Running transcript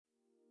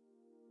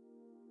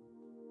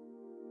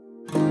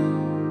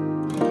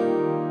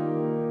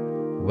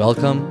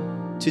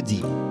Welcome to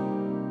Deep,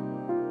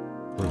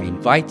 where we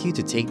invite you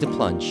to take the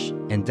plunge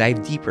and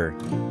dive deeper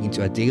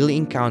into a daily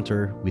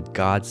encounter with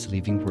God's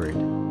living Word.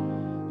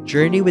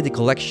 Journey with a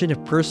collection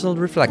of personal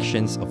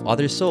reflections of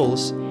other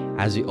souls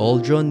as we all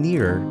draw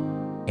nearer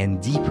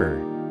and deeper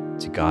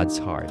to God's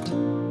heart.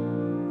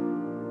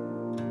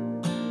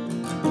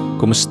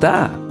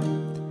 Kumusta?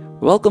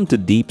 Welcome to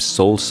Deep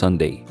Soul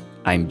Sunday.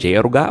 I'm Jay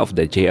Aruga of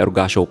the Jay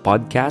Aruga Show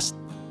podcast,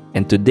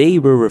 and today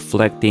we're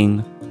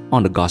reflecting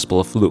on the Gospel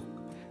of Luke,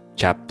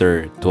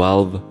 chapter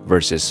 12,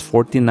 verses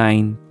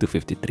 49 to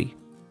 53.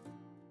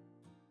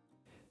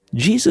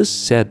 Jesus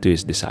said to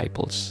his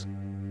disciples,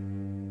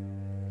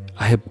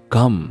 "I have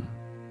come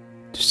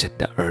to set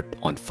the earth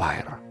on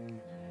fire,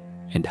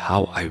 and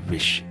how I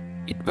wish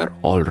it were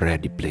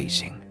already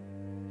blazing.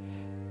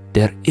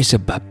 There is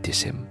a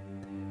baptism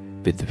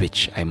with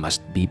which I must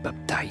be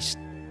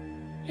baptized,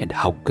 and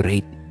how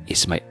great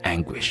is my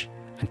anguish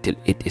until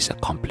it is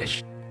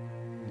accomplished.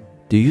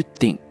 Do you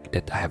think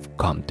that I have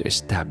come to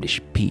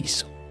establish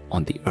peace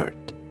on the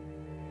earth?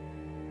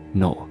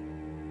 No,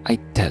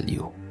 I tell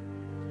you,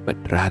 but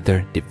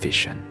rather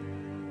division.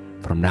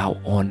 From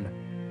now on,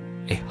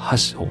 a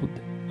household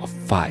of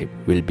 5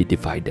 will be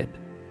divided,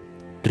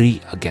 3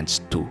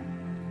 against 2,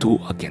 2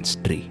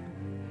 against 3.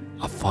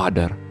 A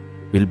father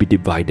will be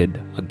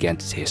divided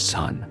against his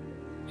son,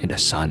 and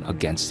a son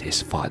against his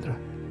father,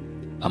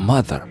 a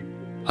mother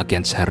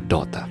against her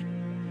daughter,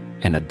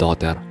 and a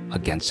daughter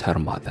against her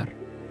mother,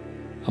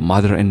 a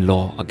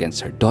mother-in-law against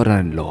her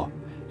daughter-in-law,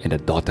 and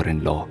a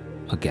daughter-in-law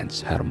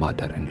against her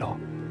mother-in-law."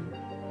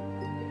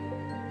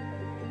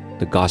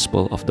 The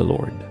Gospel of the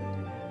Lord.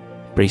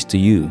 Praise to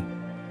you,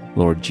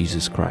 Lord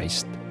Jesus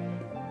Christ.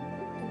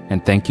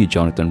 And thank you,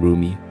 Jonathan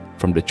Rumi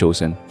from The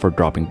Chosen, for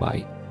dropping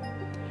by.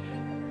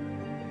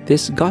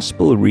 This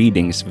Gospel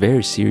reading is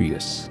very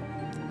serious.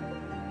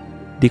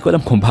 Di ko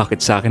alam kung bakit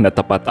sa akin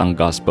natapat ang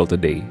Gospel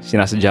today.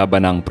 Sinasadya ba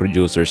ng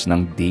producers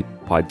ng Deep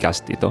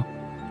Podcast ito?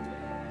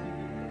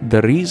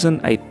 The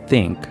reason I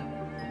think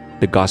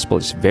the Gospel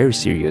is very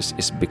serious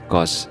is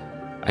because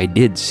I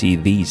did see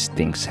these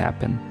things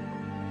happen.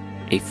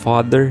 A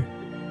father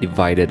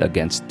divided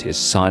against his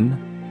son,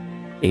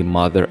 a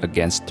mother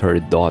against her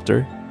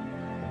daughter.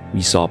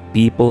 We saw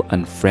people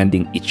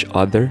unfriending each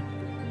other,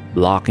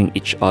 blocking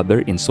each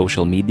other in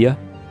social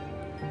media.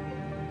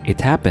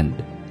 It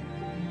happened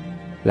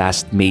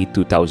last May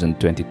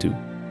 2022,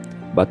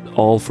 but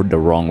all for the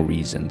wrong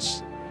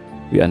reasons.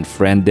 We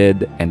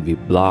unfriended and we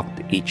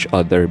blocked each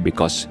other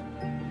because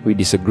we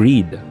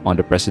disagreed on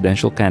the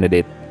presidential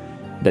candidate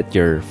that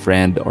your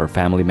friend or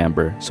family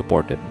member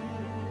supported.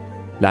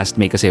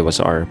 Last May kasi was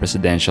our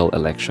presidential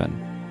election.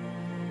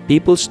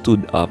 People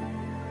stood up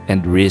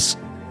and risked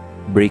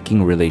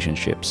breaking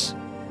relationships,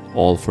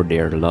 all for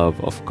their love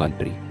of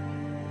country.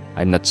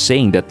 I'm not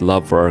saying that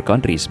love for our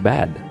country is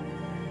bad,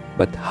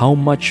 but how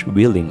much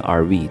willing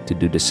are we to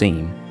do the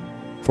same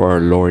for our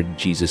Lord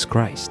Jesus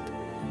Christ,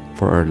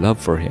 for our love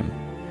for Him?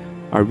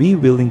 Are we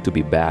willing to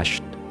be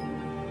bashed,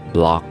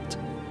 blocked,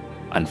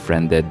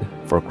 unfriended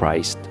for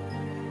Christ?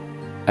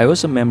 I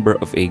was a member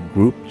of a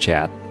group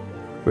chat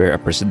where a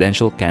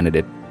presidential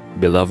candidate,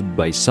 beloved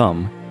by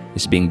some,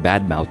 is being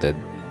badmouthed,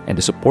 and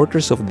the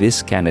supporters of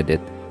this candidate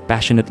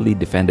passionately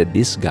defended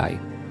this guy.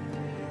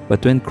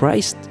 But when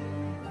Christ's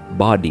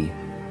body,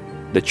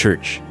 the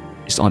church,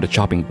 is on the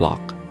chopping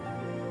block,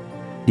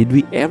 did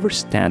we ever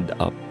stand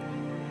up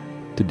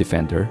to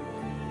defend her?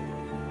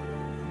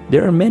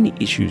 There are many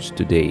issues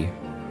today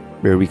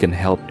where we can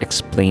help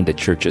explain the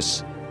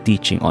church's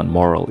teaching on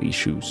moral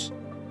issues.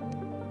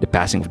 The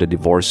passing of the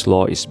divorce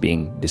law is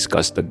being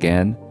discussed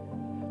again.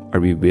 Are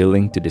we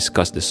willing to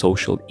discuss the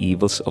social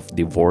evils of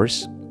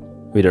divorce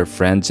with our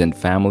friends and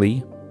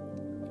family?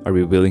 Are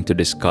we willing to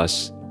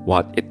discuss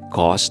what it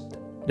cost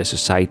the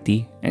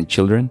society and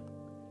children?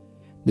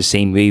 The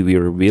same way we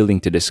were willing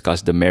to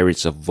discuss the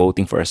merits of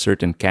voting for a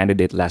certain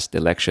candidate last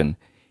election,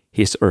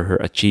 his or her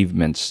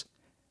achievements,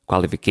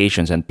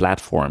 qualifications, and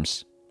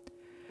platforms.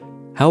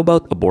 How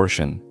about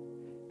abortion?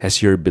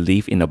 Has your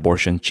belief in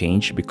abortion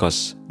changed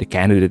because the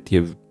candidate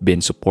you've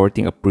been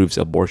supporting approves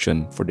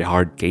abortion for the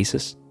hard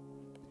cases?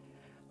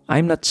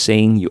 I'm not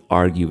saying you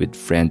argue with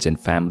friends and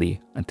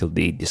family until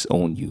they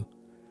disown you.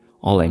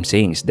 All I'm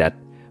saying is that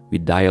we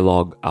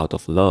dialogue out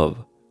of love,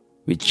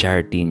 with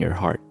charity in your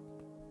heart.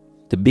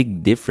 The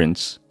big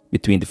difference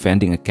between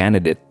defending a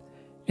candidate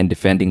and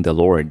defending the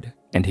Lord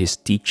and His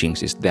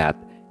teachings is that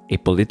a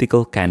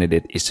political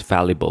candidate is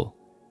fallible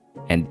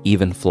and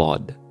even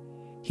flawed.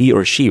 He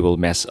or she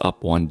will mess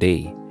up one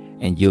day,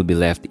 and you'll be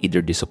left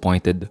either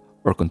disappointed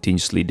or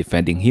continuously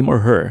defending him or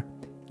her,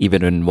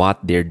 even when what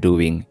they're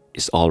doing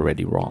is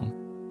already wrong.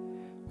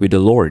 With the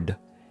Lord,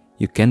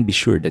 you can be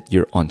sure that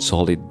you're on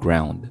solid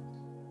ground.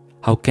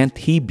 How can't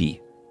He be?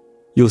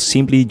 You'll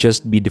simply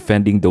just be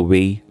defending the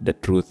way, the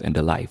truth, and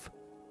the life.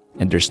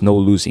 And there's no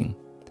losing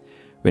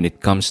when it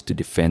comes to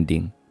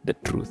defending the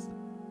truth.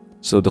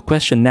 So the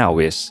question now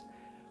is,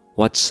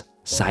 what's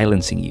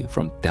silencing you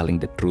from telling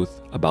the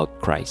truth about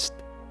Christ?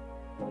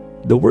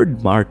 The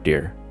word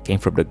martyr came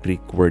from the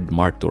Greek word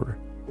martyr,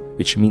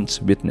 which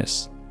means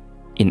witness.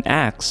 In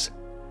Acts,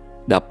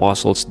 the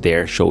apostles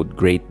there showed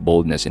great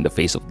boldness in the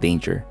face of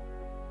danger.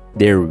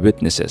 They're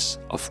witnesses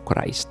of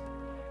Christ.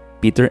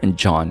 Peter and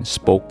John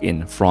spoke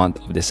in front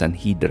of the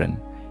Sanhedrin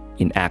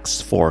in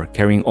Acts 4,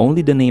 carrying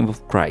only the name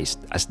of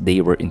Christ as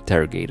they were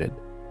interrogated.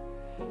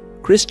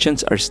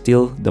 Christians are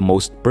still the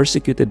most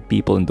persecuted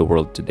people in the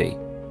world today.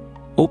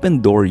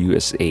 Open Door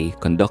USA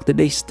conducted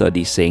a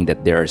study saying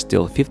that there are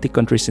still 50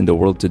 countries in the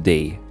world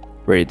today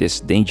where it is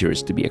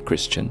dangerous to be a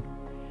Christian.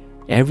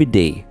 Every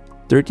day,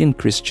 13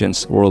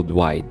 Christians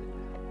worldwide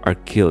are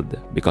killed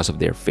because of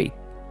their faith.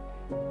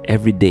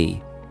 Every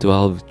day,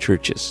 12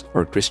 churches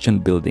or Christian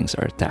buildings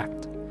are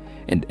attacked.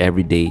 And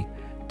every day,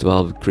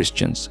 12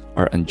 Christians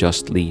are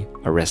unjustly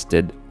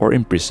arrested or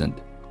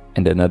imprisoned,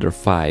 and another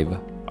 5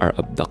 are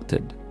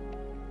abducted.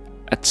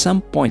 At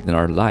some point in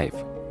our life,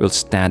 we'll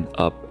stand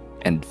up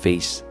and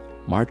face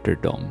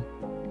martyrdom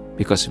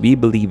because we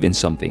believe in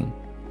something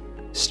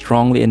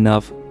strongly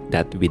enough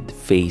that we'd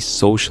face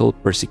social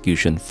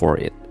persecution for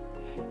it.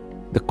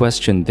 The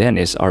question then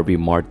is, are we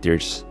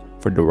martyrs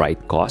for the right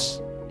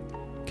cause?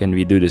 Can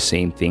we do the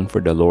same thing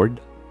for the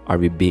Lord? Are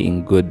we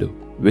being good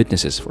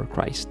witnesses for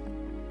Christ?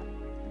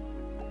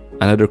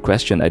 Another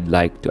question I'd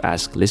like to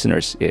ask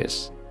listeners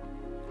is,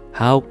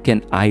 how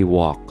can I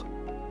walk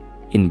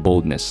in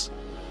boldness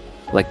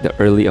like the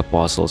early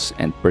apostles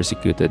and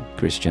persecuted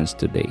Christians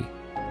today?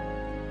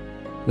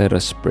 Let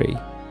us pray.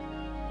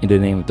 In the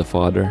name of the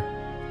Father,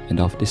 and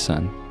of the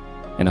Son,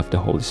 and of the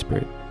Holy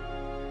Spirit.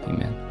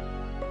 Amen.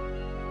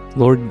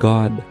 Lord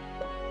God,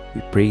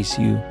 we praise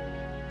you,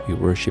 we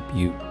worship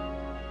you.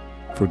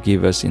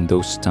 Forgive us in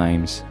those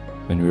times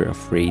when we're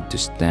afraid to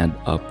stand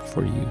up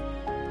for you,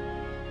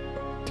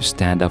 to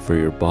stand up for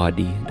your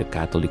body, the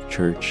Catholic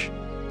Church.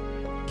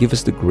 Give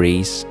us the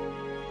grace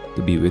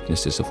to be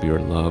witnesses of your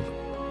love,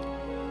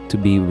 to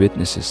be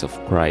witnesses of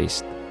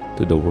Christ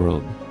to the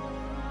world,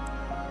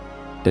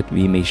 that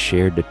we may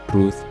share the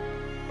truth,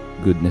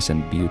 goodness,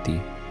 and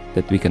beauty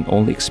that we can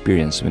only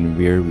experience when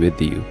we're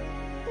with you.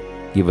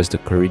 Give us the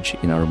courage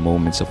in our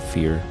moments of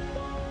fear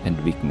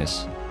and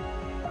weakness,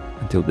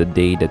 until the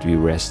day that we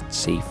rest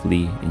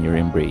safely in your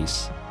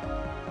embrace.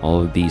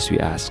 All of these we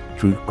ask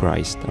through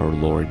Christ our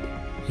Lord.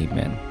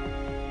 Amen.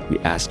 We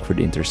ask for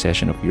the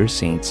intercession of your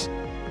saints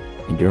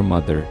and your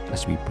mother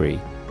as we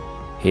pray.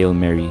 Hail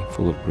Mary,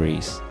 full of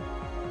grace,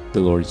 the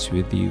Lord is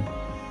with you.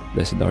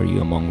 Blessed are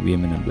you among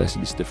women, and blessed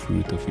is the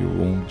fruit of your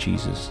womb,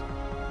 Jesus.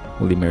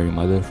 Holy Mary,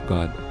 Mother of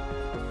God,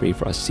 pray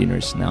for us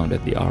sinners now and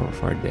at the hour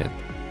of our death.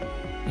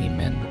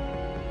 Amen.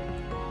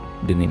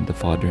 In the name of the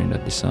Father, and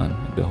of the Son,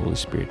 and of the Holy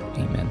Spirit.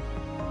 Amen.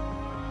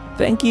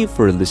 Thank you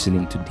for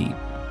listening to Deep.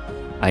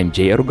 I'm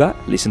Jay Aruga.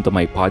 Listen to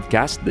my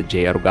podcast, The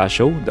Jay Aruga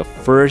Show, the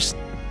first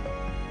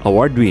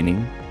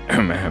award-winning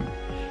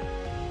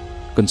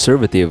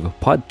conservative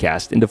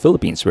podcast in the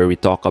Philippines, where we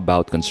talk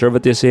about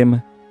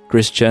conservatism,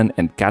 Christian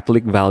and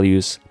Catholic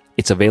values.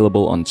 It's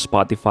available on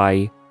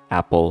Spotify,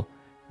 Apple,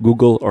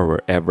 Google, or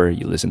wherever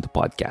you listen to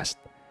podcasts.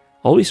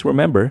 Always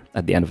remember,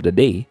 at the end of the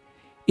day,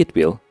 it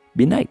will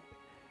be night.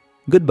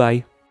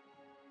 Goodbye.